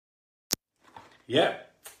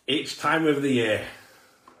Yep, it's time of the year.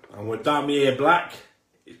 I'm going to dye my hair black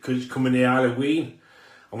because it's coming near Halloween.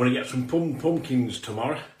 I'm going to get some pumpkins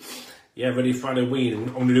tomorrow. Yeah, ready for Halloween.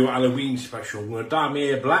 I'm going to do a Halloween special. I'm going to dye my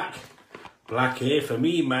hair black. Black hair for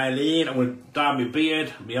me, my lane. I'm going to dye my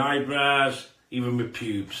beard, my eyebrows, even my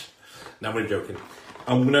pubes. No, I'm joking.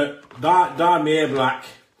 I'm going to dye my hair black.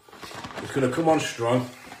 It's going to come on strong.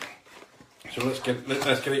 So let's get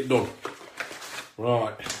it done.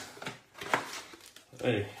 Right.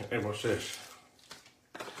 Hey, what's this?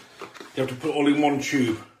 You have to put it all in one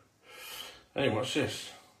tube. Hey, what's this?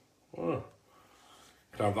 Oh.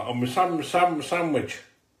 Can I have that on my sandwich?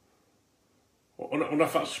 I wonder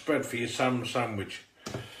if that's spread for your sandwich.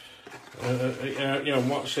 Yeah,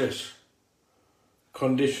 what's this?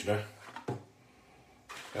 Conditioner.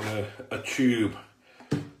 And a tube.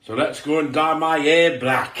 So let's go and dye my hair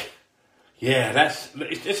black. Yeah,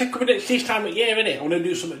 it's this time of year, isn't it? I want to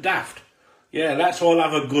do something daft. Yeah, let's all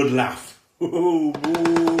have a good laugh. Ooh,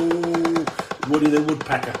 ooh, Woody the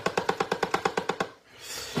Woodpecker.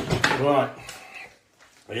 Right,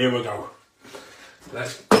 here we go.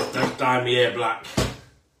 Let's dye my hair black.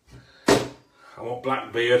 I want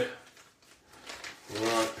black beard.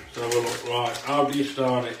 Right, so we'll look. Right, how do you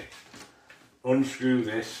start it? Unscrew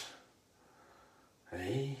this.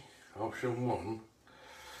 Hey, option 1.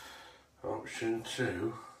 Option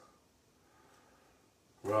 2.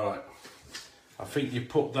 Right, I think you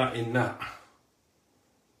put that in that.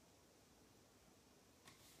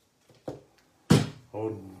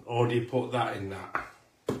 Or do you put that in that?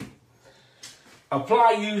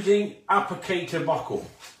 Apply using applicator bottle.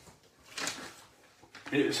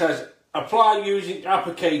 It says apply using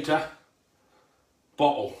applicator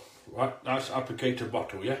bottle. Right, that's applicator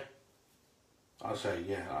bottle, yeah? I say,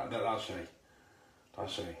 yeah, that's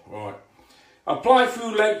say, right. Apply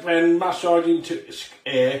through length and massage into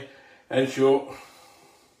air and short.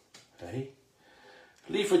 Hey.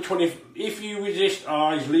 Leave for 20, if you resist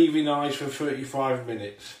eyes, leave in eyes for 35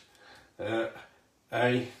 minutes. Well,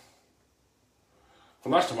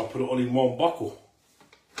 last time I put it all in one bottle.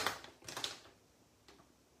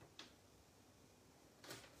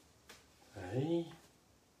 Hey.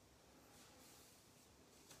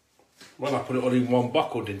 Well, I put it all in one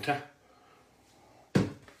bottle, didn't I?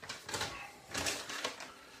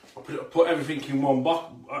 I put everything in one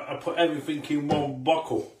bottle. I put everything in one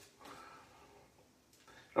bottle.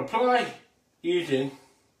 Apply using.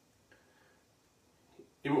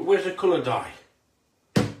 Where's the colour dye?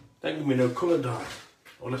 Don't give me no colour dye,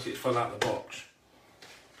 unless it's fell out of the box.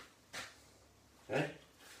 Okay.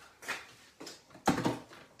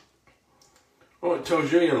 Oh, it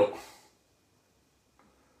tells you here, look.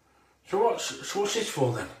 So what's this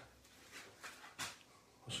for then?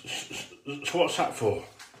 So what's that for?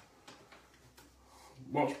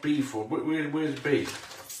 What's B for? Where's B?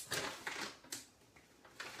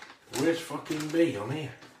 Where's fucking B on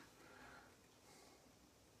here?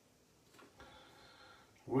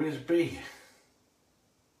 Where's B?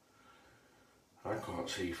 I can't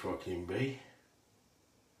see fucking B.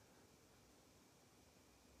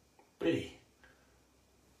 B.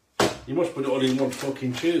 You must put it all in one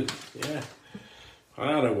fucking tube. Yeah.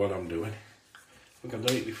 I know what I'm doing. I think I've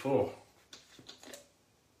done it before.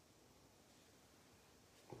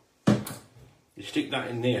 You stick that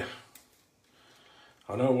in there.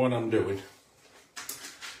 I know what I'm doing.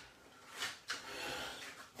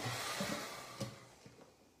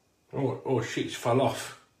 Oh shit, it's fell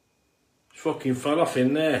off. It's fucking fell off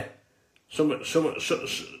in there. Something's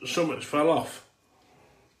fell off.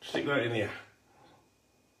 Stick that in here.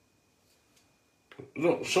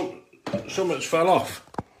 Look, something's fell off.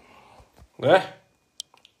 There.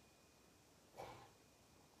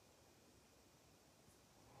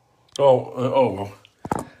 Oh well.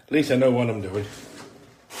 At least I know what I'm doing.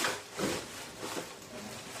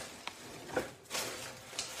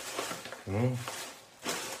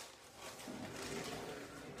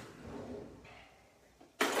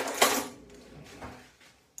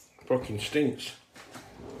 Fucking stinks.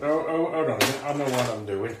 Oh, hold on a minute. I know what I'm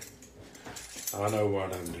doing.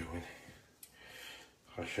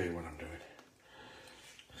 I'll show you what I'm doing.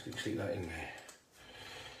 Stick that in there.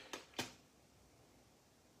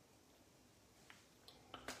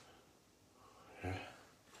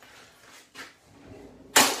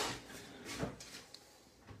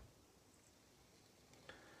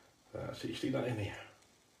 So you stick that in here.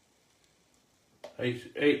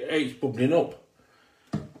 It's bubbling up.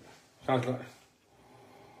 Sounds like.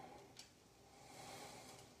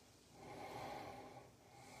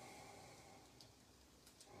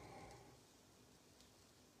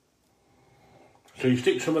 So you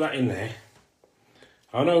stick some of that in there.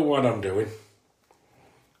 I know what I'm doing.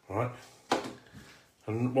 Right.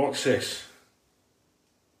 And what's this?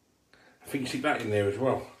 I think you stick that in there as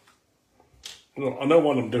well. Look, I know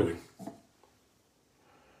what I'm doing.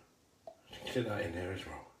 Stick that in there as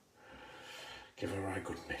well. Give it a right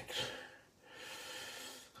good mix.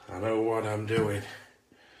 I know what I'm doing.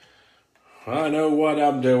 I know what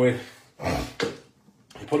I'm doing.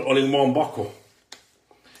 You put it all in one bottle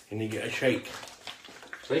and you get a shake.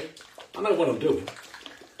 See? I know what I'm doing.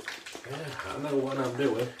 Yeah, I know what I'm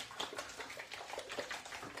doing.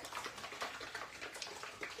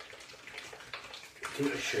 Give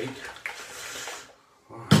it a shake.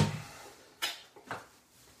 Right.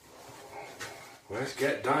 Let's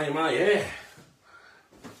get dyeing my hair.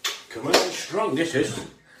 Come on, strong this is.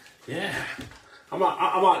 Yeah. I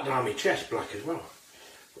might dye my chest black as well.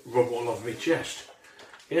 Rub all over my chest.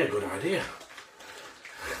 Yeah, good idea.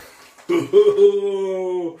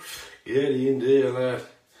 Get in there, lad.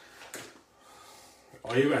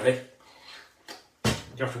 Are you ready?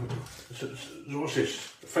 You have to, what's this?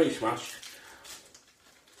 A face mask?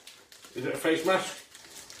 Is it a face mask?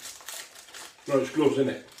 No, it's gloves, isn't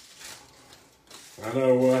it? I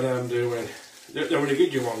know what I'm doing. They're going to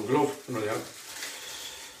give you one glove. No, they don't.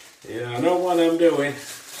 Yeah, I know what I'm doing.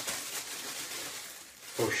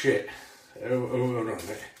 Oh shit. Oh, hold on a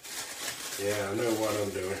minute. Yeah, I know what I'm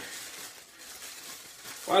doing.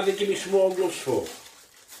 Why did they give me small gloves for?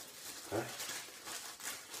 Huh?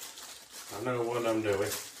 I know what I'm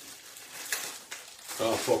doing.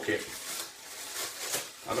 Oh, fuck it.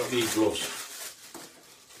 I don't need gloves.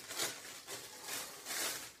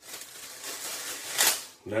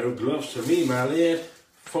 No gloves to me, my lad.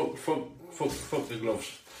 Fuck the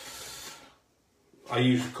gloves. I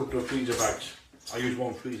use a couple of freezer bags. I use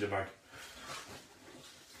one freezer bag.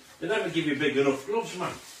 They never give you big enough gloves,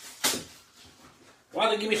 man. Why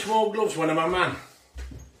do they give me small gloves when I'm a man?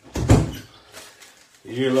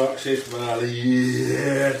 You like this, Marley?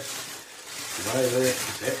 Yeah.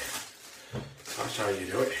 That's it. That's how you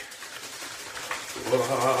do it.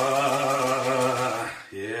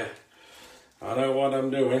 Yeah. I know what I'm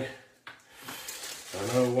doing. I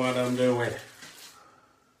know what I'm doing.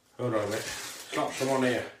 Hold on a minute. Slap some on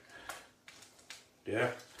here.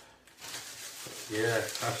 Yeah. Yeah,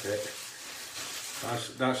 that's it.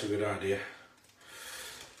 That's a good idea.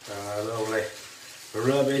 Lovely.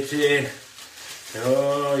 Rub it in.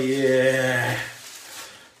 Oh yeah.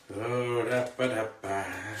 Oh da ba da ba.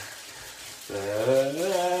 Da da da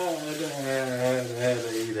da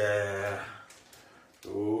da da.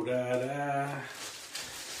 Oh da da.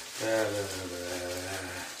 Da da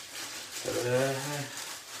da da.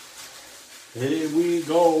 Here we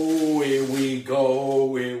go, here we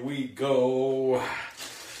go, here we go.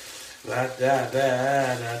 Da da da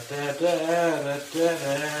da da da da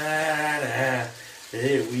da.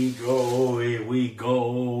 Here we go, here we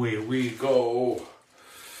go, here we go.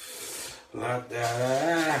 La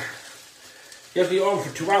da. You have to leave it on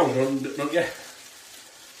for 2 hours, don't you?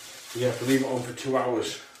 You have to leave it on for 2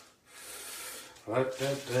 hours. La da da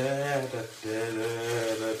da da da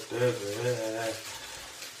da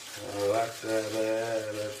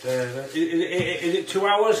da. Is it 2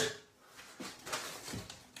 hours?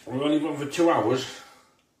 We're going to leave it on for 2 hours.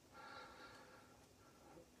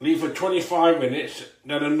 Leave for 25 minutes,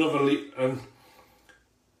 then another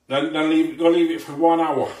then leave it for 1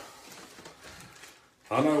 hour.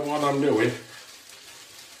 I know what I'm doing.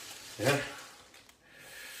 Yeah.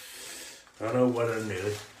 I know what I'm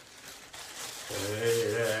doing.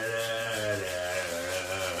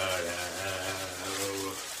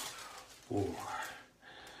 Ooh.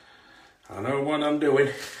 I know what I'm doing.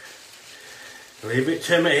 Leave it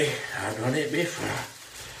to me. I've done it before.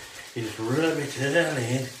 Just rub it all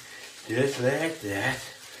in, just like that.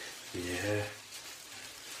 Yeah.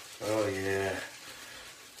 Oh yeah.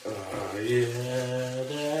 Oh yeah.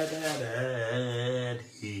 Da da da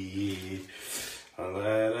dee. Da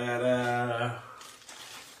da da.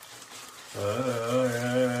 Oh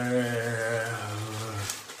yeah.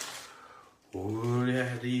 Oh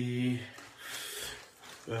yeah dee.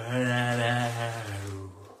 Da da da.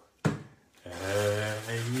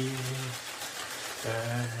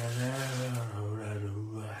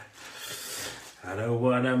 I know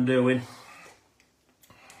what I'm doing.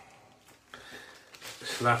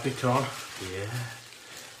 Slap it on. Yeah.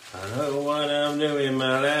 I know what I'm doing,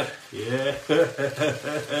 my lad. Yeah.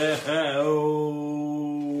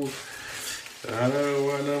 Oh. I know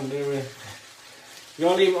what I'm doing. You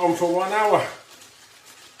gotta leave it on for 1 hour.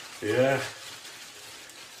 Yeah.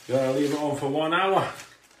 You gotta leave it on for 1 hour.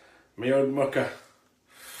 Me old mucker.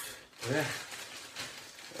 Yeah.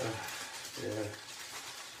 Yeah.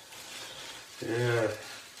 Yeah.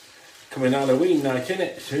 Come coming Halloween night, isn't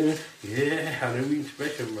it, soon? Yeah, Halloween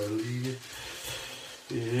special, Marie.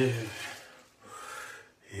 Yeah.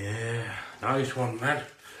 Yeah, nice one, man.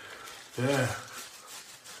 Yeah.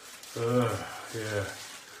 Yeah.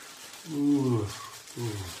 Ooh.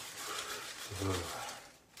 Ooh.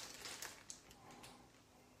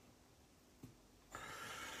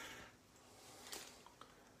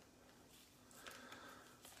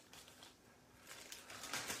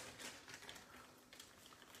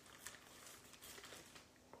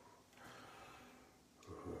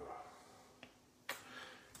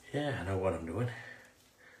 Yeah, I know what I'm doing.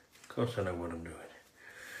 Of course I know what I'm doing.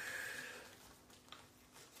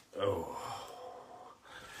 Oh.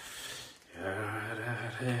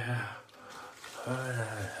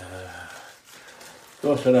 Of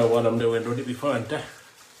course I know what I'm doing. Done it before, haven't I?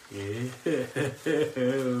 Yeah.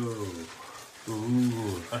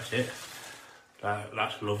 Ooh, that's it.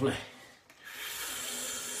 That's lovely.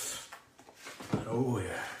 Oh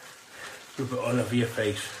yeah. Rub it all over your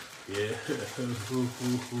face. Yeah.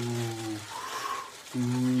 Ooh,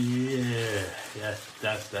 yeah.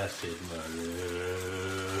 That's it, man.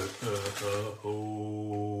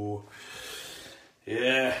 Oh.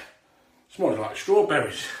 Yeah. Smells like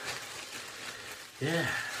strawberries. Yeah.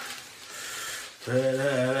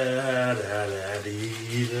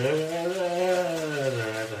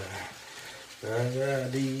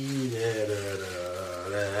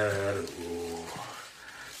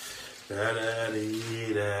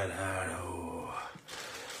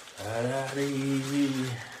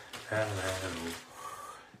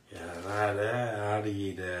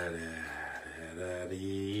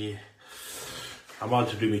 I'm on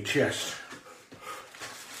to do my chest.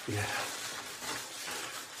 Yeah.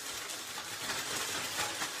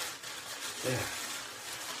 Yeah.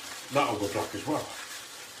 That'll go black as well.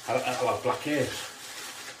 I'll have black hairs.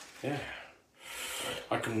 Yeah.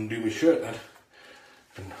 I can do my shirt then.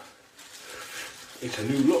 And it's a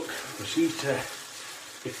new look for Seaside.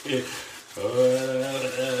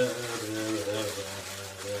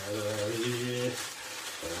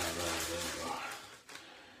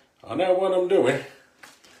 I know what I'm doing.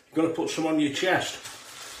 You're going to put some on your chest.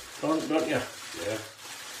 Don't you? Yeah.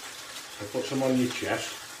 So put some on your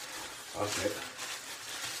chest. That's it.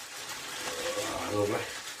 Oh, lovely.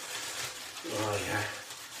 Oh yeah.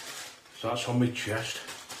 So that's on my chest.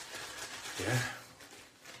 Yeah.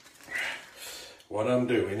 What I'm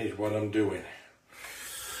doing is what I'm doing.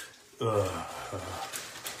 Oh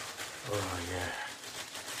yeah.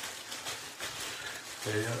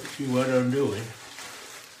 See what I'm doing.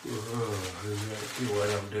 See what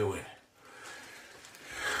I'm doing.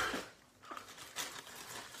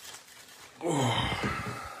 Oh.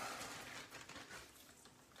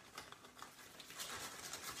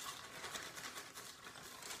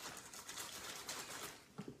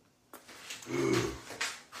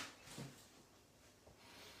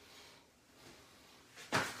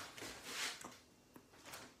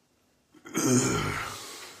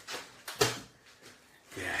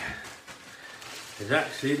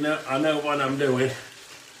 Actually, no, I know what I'm doing.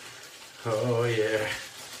 Oh yeah.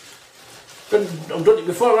 I've done it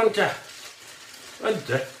before, haven't I?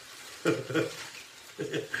 Haven't I?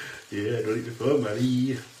 Yeah, done it before,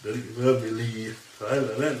 Marie. Done it before, Millie.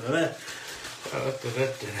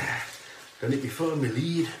 Done it before,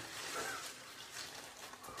 Millie.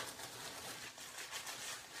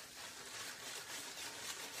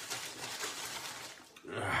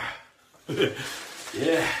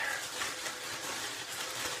 Yeah.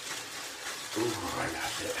 Oh,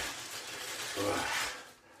 that's it.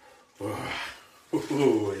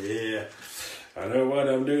 Oh, yeah. I know what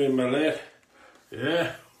I'm doing, my lad.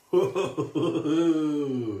 Yeah.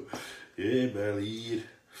 Yeah, my lead.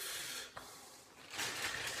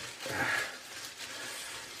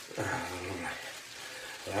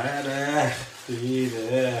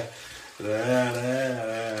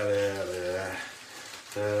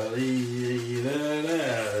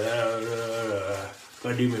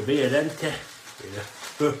 Gotta do my beard, ain't I? Yeah.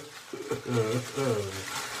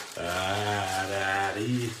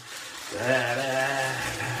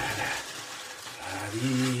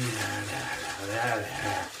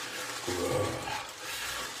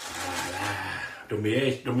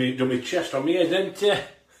 Do my chest on me head, ain't I?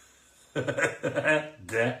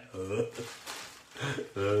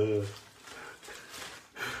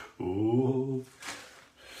 Oh,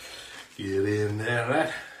 get in there,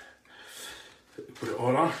 lad. Put it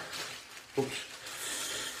all on. Oops.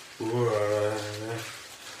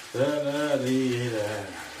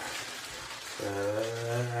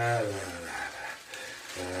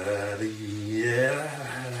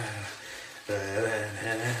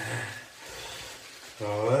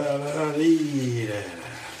 Lovely.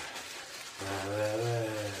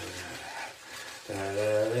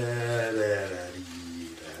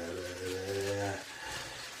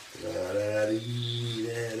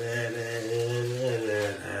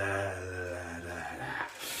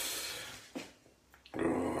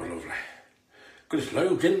 Good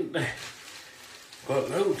loads, isn't there? Got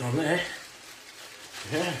loads on there.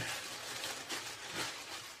 Yeah.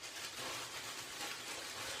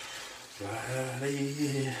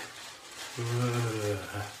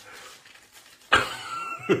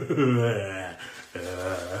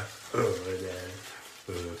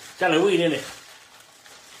 It's Halloween, isn't it?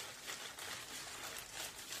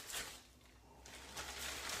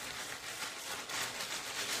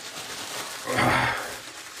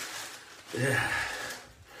 Yeah.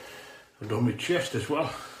 I've done my chest as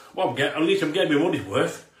well. Well, at least I'm getting my money's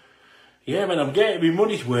worth. Yeah, man, I'm getting my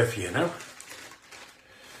money's worth here now.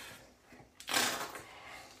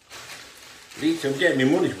 At least I'm getting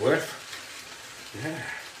my money's worth. Yeah.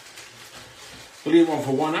 We'll leave it on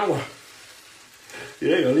for 1 hour.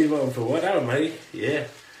 Yeah, I'll leave it on for 1 hour, mate. Yeah.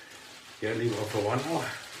 Yeah, leave it on for 1 hour.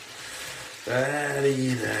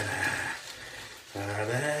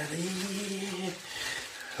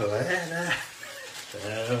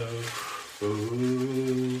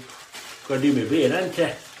 Gotta do my beard, ain't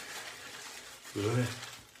I?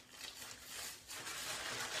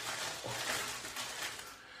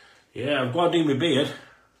 Yeah, I've got to do my beard.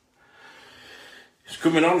 It's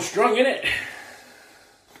coming on strong, innit?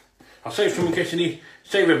 I'll save some in case I need,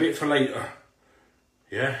 save a bit for later.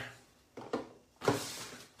 Yeah.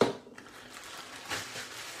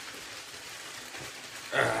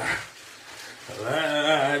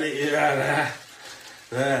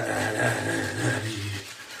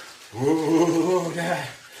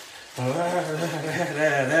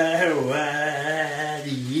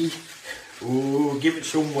 Ooh, give it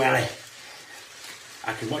some welly.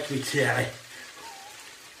 I can watch me telly.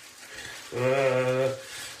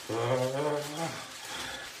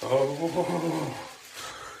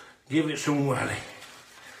 Give it some welly.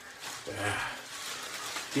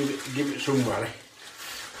 Give it some welly.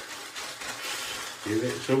 Give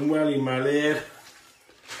it some welly, my lad.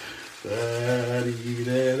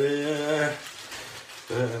 Yeah,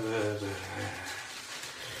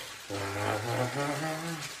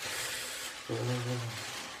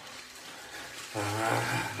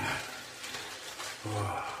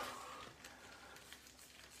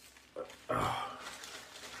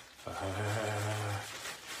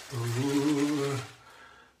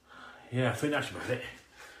 I think that's about it.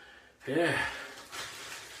 Yeah,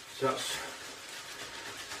 so that's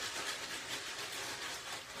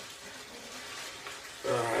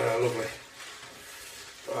lovely.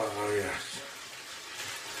 Oh yes,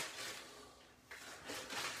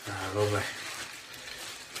 lovely.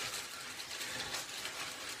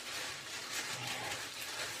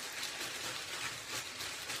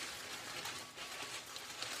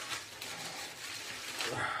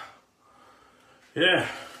 Yeah.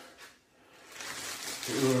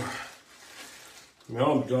 My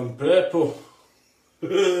arm's gone purple.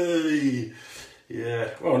 Yeah.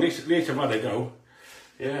 Well, at least I've had a go.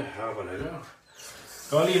 Yeah, I've had a go.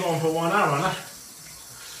 Gotta leave it on for 1 hour, haven't I?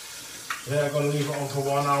 Yeah, I've gotta leave it on for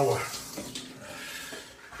 1 hour.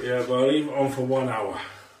 Yeah, I've gotta leave it on for 1 hour.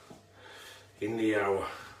 In the hour,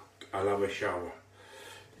 I'll have a shower.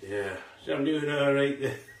 Yeah, so I'm doing alright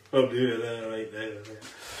there. I'm doing alright there.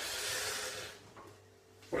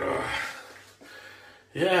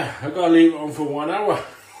 Yeah, I've got to leave it on for 1 hour.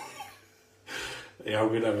 Yeah, I'm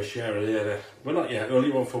going to have a shower there. But not yet, I'll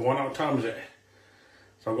leave it on for 1 hour. What time is it?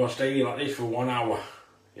 So I'm going to stay here like this for 1 hour.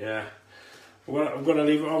 Yeah. I'm going to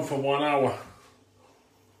leave it on for 1 hour.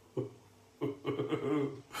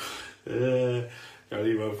 Yeah, I'll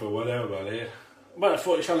leave it on for 1 hour, man, yeah. But I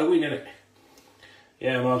thought it's Halloween, innit?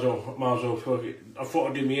 Yeah, might as well. I thought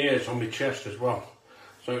I'd do my ears on my chest as well.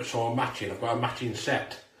 So it's all matching. I've got a matching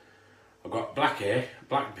set. I've got black hair,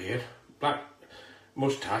 black beard, black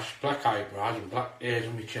moustache, black eyebrows and black hairs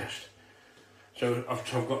on my chest. So I've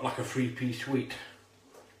got like a 3-piece suite.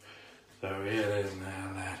 So yeah, there's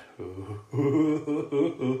that.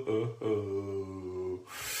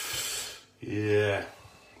 Yeah.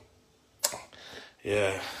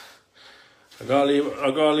 Yeah. I gotta leave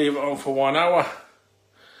it on for 1 hour.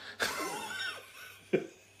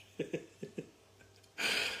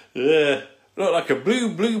 Yeah. Look like a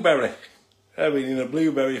blueberry. I've been in the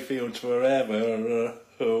blueberry fields forever.